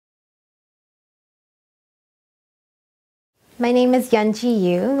My name is Yeon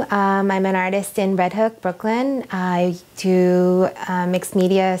Yu. I'm an artist in Red Hook, Brooklyn. I do mixed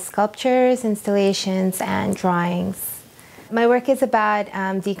media sculptures, installations, and drawings. My work is about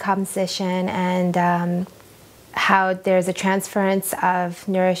decomposition and how there's a transference of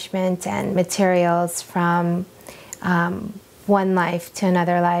nourishment and materials from one life to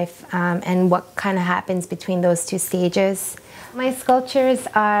another life, and what kind of happens between those two stages. My sculptures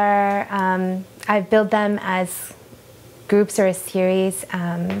are, I build them as groups or a series,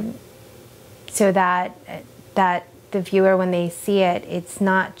 so that the viewer, when they see it, it's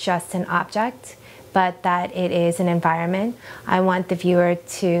not just an object, but that it is an environment. I want the viewer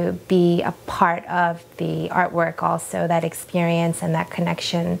to be a part of the artwork also, that experience and that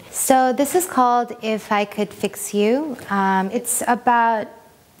connection. So this is called If I Could Fix You. It's about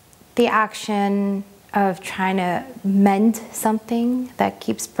the action of trying to mend something that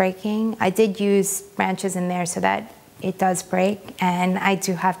keeps breaking. I did use branches in there so that it does break, and I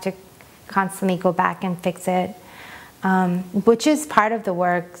do have to constantly go back and fix it, which is part of the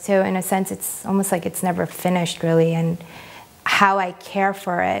work. So in a sense, it's almost like it's never finished, really, and how I care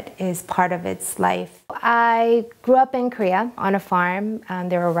for it is part of its life. I grew up in Korea on a farm.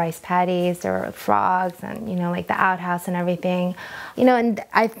 There were rice paddies, there were frogs, and like the outhouse and everything. And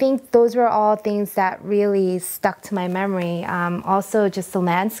I think those were all things that really stuck to my memory. Also, just the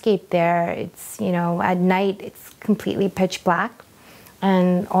landscape there. It's at night it's completely pitch black,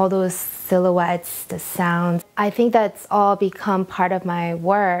 and all those silhouettes, the sounds. I think that's all become part of my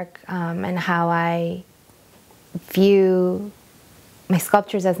work, and how I view my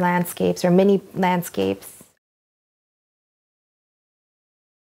sculptures as landscapes or mini landscapes.